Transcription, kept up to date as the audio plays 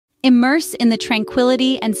Immerse in the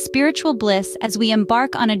tranquility and spiritual bliss as we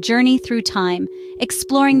embark on a journey through time,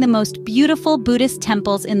 exploring the most beautiful Buddhist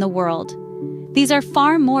temples in the world. These are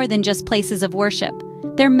far more than just places of worship.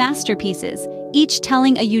 They're masterpieces, each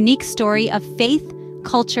telling a unique story of faith,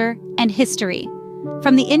 culture, and history.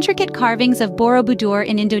 From the intricate carvings of Borobudur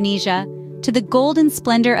in Indonesia to the golden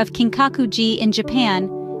splendor of Kinkaku-ji in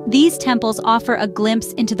Japan, these temples offer a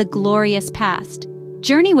glimpse into the glorious past.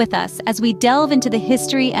 Journey with us as we delve into the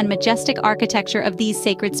history and majestic architecture of these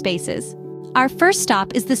sacred spaces. Our first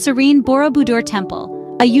stop is the Serene Borobudur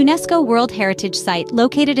Temple, a UNESCO World Heritage Site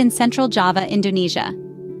located in central Java, Indonesia.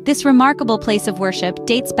 This remarkable place of worship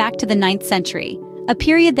dates back to the 9th century, a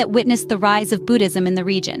period that witnessed the rise of Buddhism in the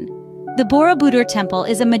region. The Borobudur Temple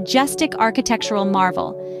is a majestic architectural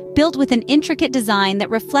marvel, built with an intricate design that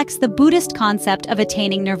reflects the Buddhist concept of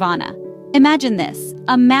attaining nirvana. Imagine this,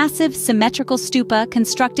 a massive symmetrical stupa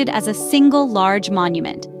constructed as a single large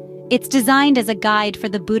monument. It's designed as a guide for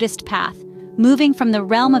the Buddhist path, moving from the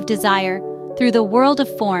realm of desire through the world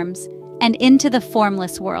of forms and into the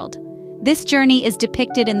formless world. This journey is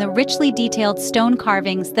depicted in the richly detailed stone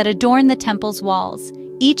carvings that adorn the temple's walls,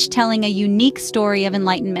 each telling a unique story of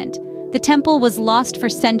enlightenment. The temple was lost for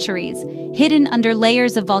centuries, hidden under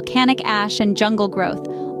layers of volcanic ash and jungle growth,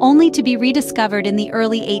 only to be rediscovered in the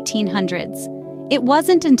early 1800s. It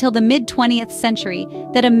wasn't until the mid-20th century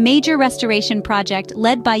that a major restoration project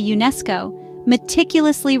led by UNESCO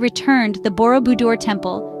meticulously returned the Borobudur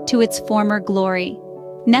Temple to its former glory.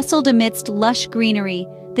 Nestled amidst lush greenery,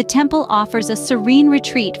 the temple offers a serene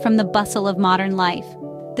retreat from the bustle of modern life.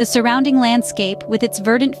 The surrounding landscape, with its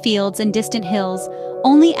verdant fields and distant hills,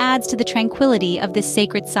 only adds to the tranquility of this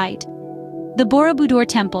sacred site. The Borobudur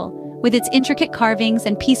Temple, with its intricate carvings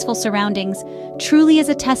and peaceful surroundings, truly is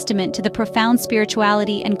a testament to the profound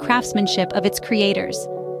spirituality and craftsmanship of its creators.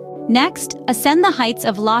 Next, ascend the heights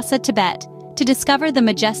of Lhasa, Tibet, to discover the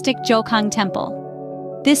majestic Jokhang Temple.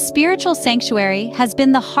 This spiritual sanctuary has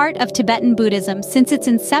been the heart of Tibetan Buddhism since its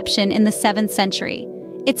inception in the 7th century.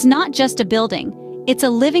 It's not just a building, it's a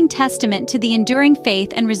living testament to the enduring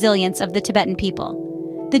faith and resilience of the Tibetan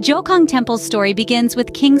people. The Jokhang Temple's story begins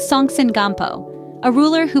with King Songtsen Gampo, a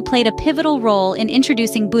ruler who played a pivotal role in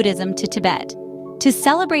introducing Buddhism to Tibet. To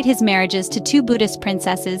celebrate his marriages to 2 Buddhist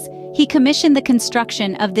princesses, he commissioned the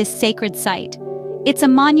construction of this sacred site. It's a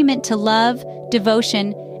monument to love,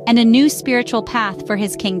 devotion, and a new spiritual path for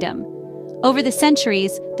his kingdom. Over the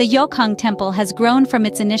centuries, the Jokhang Temple has grown from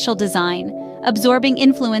its initial design, absorbing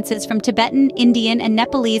influences from Tibetan, Indian, and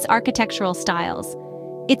Nepalese architectural styles.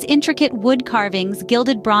 Its intricate wood carvings,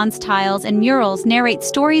 gilded bronze tiles, and murals narrate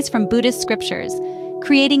stories from Buddhist scriptures,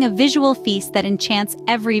 creating a visual feast that enchants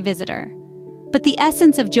every visitor. But the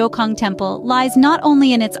essence of Jokhang Temple lies not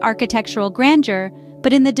only in its architectural grandeur,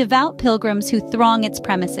 but in the devout pilgrims who throng its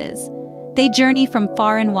premises. They journey from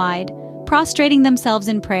far and wide, prostrating themselves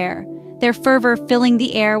in prayer, their fervor filling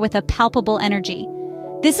the air with a palpable energy.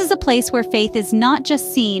 This is a place where faith is not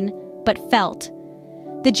just seen, but felt.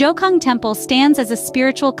 The Jokhang Temple stands as a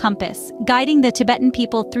spiritual compass, guiding the Tibetan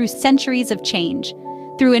people through centuries of change.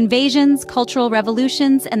 Through invasions, cultural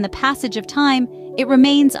revolutions, and the passage of time, it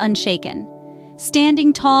remains unshaken.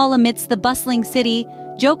 Standing tall amidst the bustling city,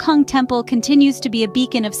 Jokhang Temple continues to be a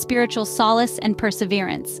beacon of spiritual solace and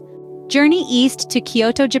perseverance. Journey east to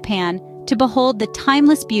Kyoto, Japan, to behold the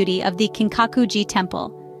timeless beauty of the Kinkaku-ji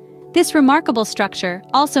Temple. This remarkable structure,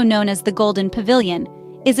 also known as the Golden Pavilion,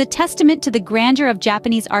 is a testament to the grandeur of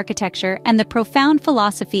Japanese architecture and the profound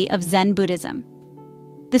philosophy of Zen Buddhism.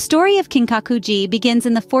 The story of Kinkaku-ji begins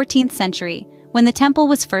in the 14th century, when the temple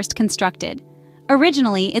was first constructed.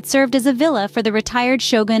 Originally, it served as a villa for the retired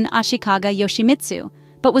shogun Ashikaga Yoshimitsu,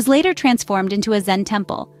 but was later transformed into a Zen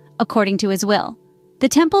temple, according to his will. The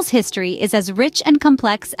temple's history is as rich and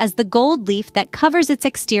complex as the gold leaf that covers its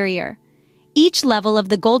exterior. Each level of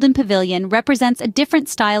the Golden Pavilion represents a different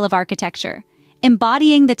style of architecture,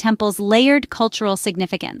 embodying the temple's layered cultural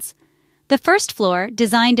significance. The first floor,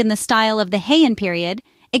 designed in the style of the Heian period,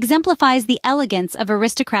 exemplifies the elegance of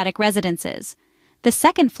aristocratic residences. The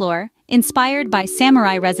second floor, inspired by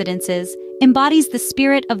samurai residences, embodies the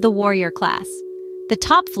spirit of the warrior class. The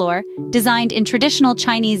top floor, designed in traditional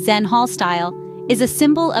Chinese Zen hall style, is a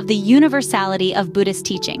symbol of the universality of Buddhist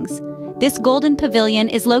teachings. This Golden Pavilion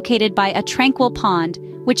is located by a tranquil pond,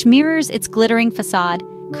 which mirrors its glittering facade,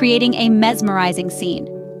 creating a mesmerizing scene.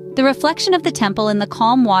 The reflection of the temple in the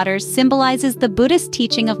calm waters symbolizes the Buddhist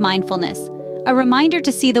teaching of mindfulness, a reminder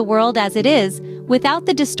to see the world as it is, without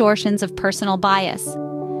the distortions of personal bias.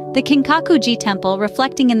 The Kinkaku-ji Temple,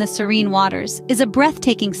 reflecting in the serene waters, is a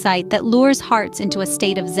breathtaking sight that lures hearts into a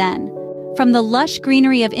state of Zen. From the lush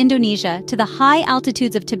greenery of Indonesia to the high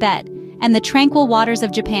altitudes of Tibet and the tranquil waters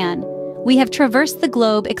of Japan, we have traversed the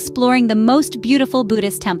globe exploring the most beautiful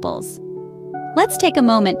Buddhist temples. Let's take a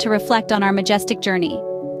moment to reflect on our majestic journey.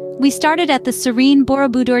 We started at the Serene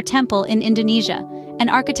Borobudur temple in Indonesia, an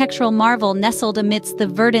architectural marvel nestled amidst the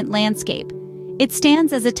verdant landscape. It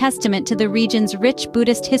stands as a testament to the region's rich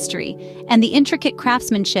Buddhist history and the intricate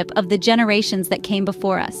craftsmanship of the generations that came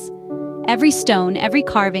before us. Every stone, every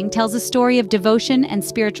carving tells a story of devotion and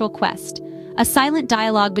spiritual quest, a silent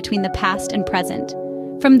dialogue between the past and present.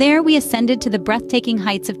 From there, we ascended to the breathtaking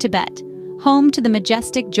heights of Tibet, home to the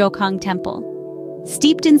majestic Jokhang temple.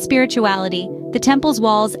 Steeped in spirituality, the temple's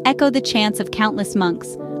walls echo the chants of countless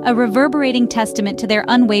monks, a reverberating testament to their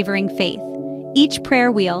unwavering faith. Each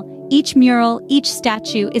prayer wheel, each mural, each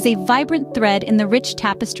statue is a vibrant thread in the rich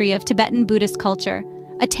tapestry of Tibetan Buddhist culture,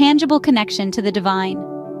 a tangible connection to the divine.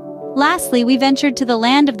 Lastly, we ventured to the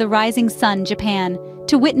land of the rising sun, Japan,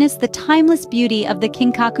 to witness the timeless beauty of the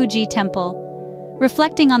Kinkaku-ji temple.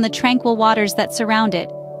 Reflecting on the tranquil waters that surround it,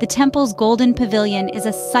 the temple's golden pavilion is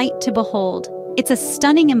a sight to behold. It's a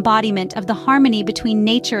stunning embodiment of the harmony between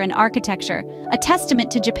nature and architecture, a testament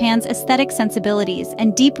to Japan's aesthetic sensibilities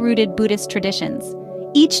and deep-rooted Buddhist traditions.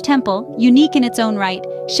 Each temple, unique in its own right,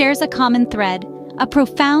 shares a common thread, a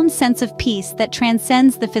profound sense of peace that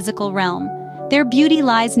transcends the physical realm. Their beauty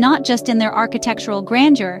lies not just in their architectural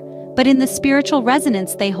grandeur, but in the spiritual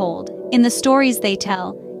resonance they hold, in the stories they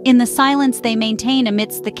tell, in the silence they maintain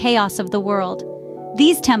amidst the chaos of the world.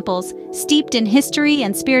 These temples, steeped in history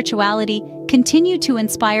and spirituality, continue to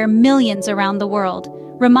inspire millions around the world,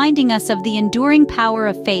 reminding us of the enduring power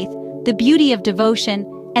of faith, the beauty of devotion,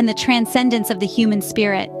 and the transcendence of the human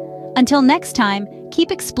spirit. Until next time,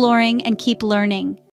 keep exploring and keep learning.